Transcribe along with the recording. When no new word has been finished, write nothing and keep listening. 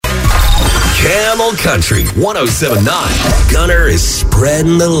Camel Country 107.9. Gunner is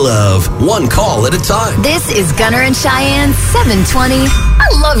spreading the love, one call at a time. This is Gunner and Cheyenne, 720. I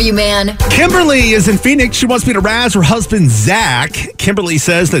love you, man. Kimberly is in Phoenix. She wants me to razz her husband, Zach. Kimberly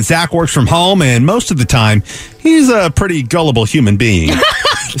says that Zach works from home, and most of the time, he's a pretty gullible human being.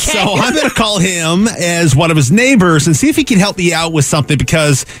 So I'm going to call him as one of his neighbors and see if he can help me out with something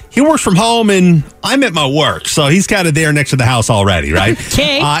because he works from home and I'm at my work. So he's kind of there next to the house already, right?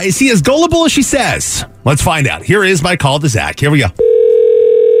 Okay. Is he as gullible as she says? Let's find out. Here is my call to Zach. Here we go.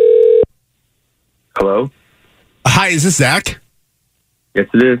 Hello? Hi, is this Zach? Yes,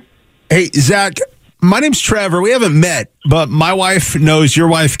 it is. Hey, Zach, my name's Trevor. We haven't met, but my wife knows your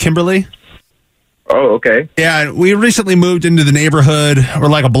wife, Kimberly. Oh, okay. Yeah, we recently moved into the neighborhood. We're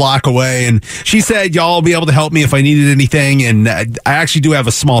like a block away, and she said y'all will be able to help me if I needed anything, and I actually do have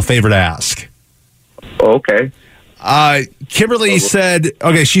a small favor to ask. Oh, okay. Kimberly said,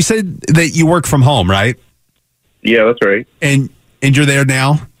 she said that you work from home, right? Yeah, that's right. And you're there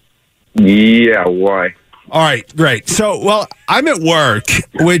now? Yeah, why? All right, great. So, well, I'm at work,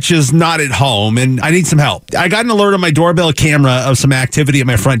 which is not at home, and I need some help. I got an alert on my doorbell camera of some activity at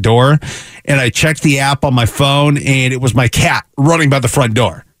my front door, and I checked the app on my phone, and it was my cat running by the front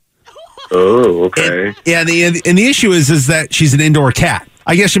door. Oh, okay. And the issue is that she's an indoor cat.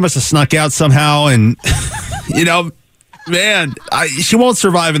 I guess she must have snuck out somehow, and, man, she won't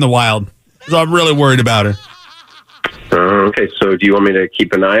survive in the wild, so I'm really worried about her. Okay, so do you want me to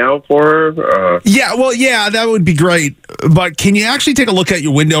keep an eye out for her? Yeah, that would be great. But can you actually take a look at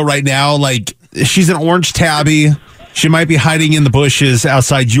your window right now? Like, she's an orange tabby. She might be hiding in the bushes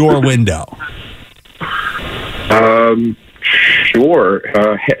outside your window. Sure.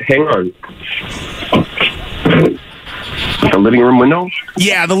 Hang on. The living room window?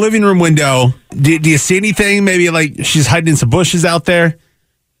 Yeah, the living room window. Do you see anything? Maybe like she's hiding in some bushes out there?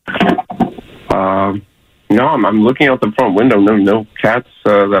 No, I'm looking out the front window. No cats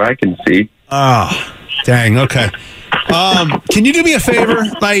that I can see. Oh, dang. Okay. Can you do me a favor?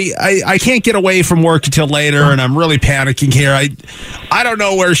 I can't get away from work until later, and I'm really panicking here. I don't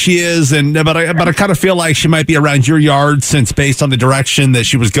know where she is, but I kind of feel like she might be around your yard since based on the direction that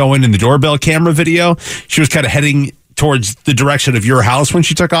she was going in the doorbell camera video, she was kind of heading towards the direction of your house when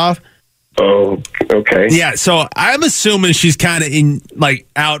she took off. Oh, okay. Yeah, so I'm assuming she's kind of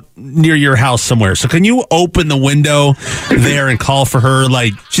out near your house somewhere. So can you open the window there and call for her?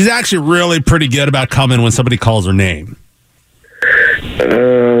 Like, she's actually really pretty good about coming when somebody calls her name.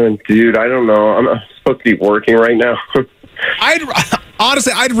 Dude, I don't know. I'm supposed to be working right now.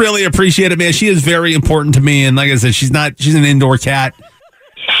 I'd really appreciate it, man. She is very important to me, and like I said, she's an indoor cat.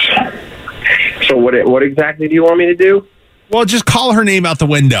 So what exactly do you want me to do? Well, just call her name out the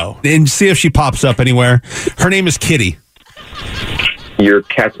window and see if she pops up anywhere. Her name is Kitty. Your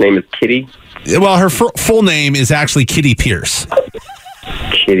cat's name is Kitty? Well, her full name is actually Kitty Pierce.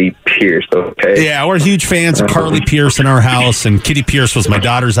 Kitty Pierce, okay. Yeah, we're huge fans of Carly Pierce in our house, and Kitty Pierce was my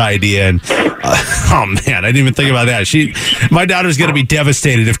daughter's idea. And oh man, I didn't even think about that. My daughter's going to be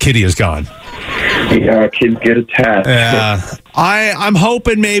devastated if Kitty is gone. Yeah, kids get attached. I'm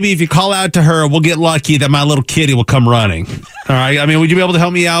hoping maybe if you call out to her, we'll get lucky that my little kitty will come running. All right. I mean, would you be able to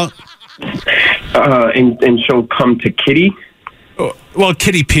help me out? And she'll come to Kitty? Well,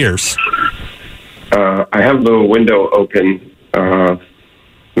 Kitty Pierce. I have the window open. Let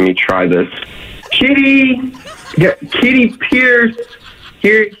me try this. Kitty! Yeah, Kitty Pierce!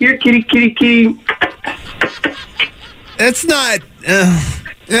 Here, Kitty. It's not...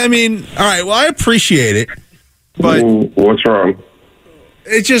 I mean, all right, well, I appreciate it, but... What's wrong?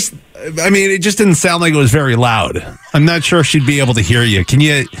 It just didn't sound like it was very loud. I'm not sure if she'd be able to hear you. Can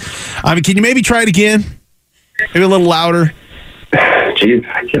you maybe try it again? Maybe a little louder? Jeez,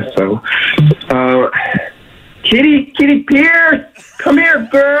 I guess so. Kitty Pierce! Come here,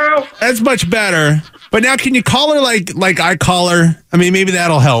 girl! That's much better. But now can you call her like I call her? I mean, maybe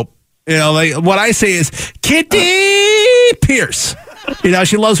that'll help. Like what I say is, Kitty Pierce.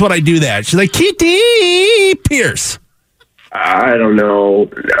 She loves when I do that. She's like, Kitty Pierce. I don't know.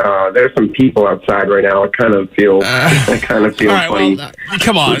 There's some people outside right now. I kind of feel all right, funny. well,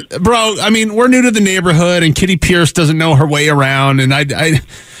 come on, bro. I mean, we're new to the neighborhood, and Kitty Pierce doesn't know her way around, and I'd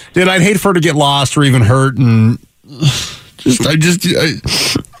hate for her to get lost or even hurt, and I just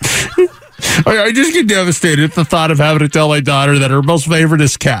get devastated at the thought of having to tell my daughter that her most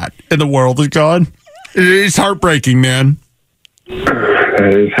favoriteest cat in the world is gone. It's heartbreaking, man.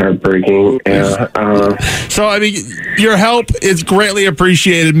 That is heartbreaking. Yeah. So, I mean, your help is greatly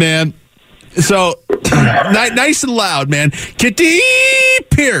appreciated, man. So, nice and loud, man. Kitty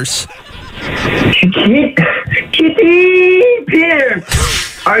Pierce. Kitty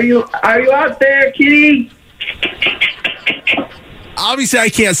Pierce. Are you out there, kitty? Obviously, I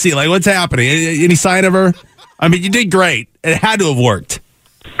can't see. Like, what's happening? Any sign of her? I mean, you did great. It had to have worked.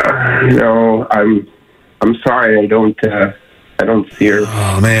 No, I'm sorry. I don't see her.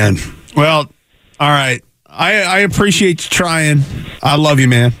 Oh, man. Well, all right. I appreciate you trying. I love you,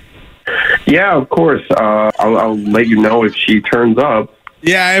 man. Yeah, of course. I'll let you know if she turns up.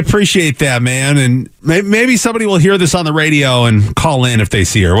 Yeah, I appreciate that, man. And maybe somebody will hear this on the radio and call in if they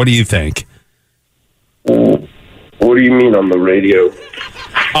see her. What do you think? What do you mean on the radio?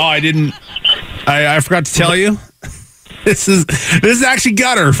 Oh, I forgot to tell you. This is actually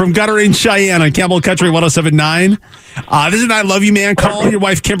Gunner from Gunner in Cheyenne on Campbell Country 107.9. This is an I love you, man call. Your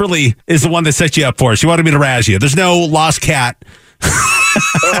wife, Kimberly, is the one that set you up for it. She wanted me to razz you. There's no lost cat.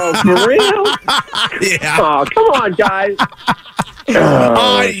 Oh, for real? Yeah. Oh, come on, guys.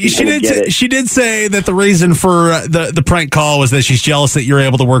 She did say that the reason for the prank call was that she's jealous that you're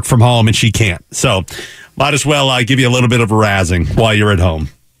able to work from home and she can't. So might as well give you a little bit of a razzing while you're at home.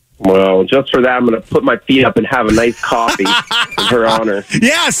 Well, just for that, I'm going to put my feet up and have a nice coffee in her honor.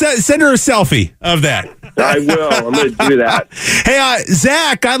 Yeah, send her a selfie of that. I will. I'm going to do that. Hey,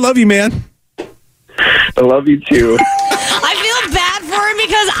 Zach, I love you, man. I love you, too. I feel bad for him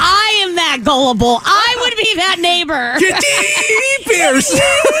because I am that gullible. I would be that neighbor. Pierce.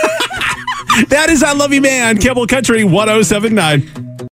 That is I Love You, Man. Campbell Country 107.9.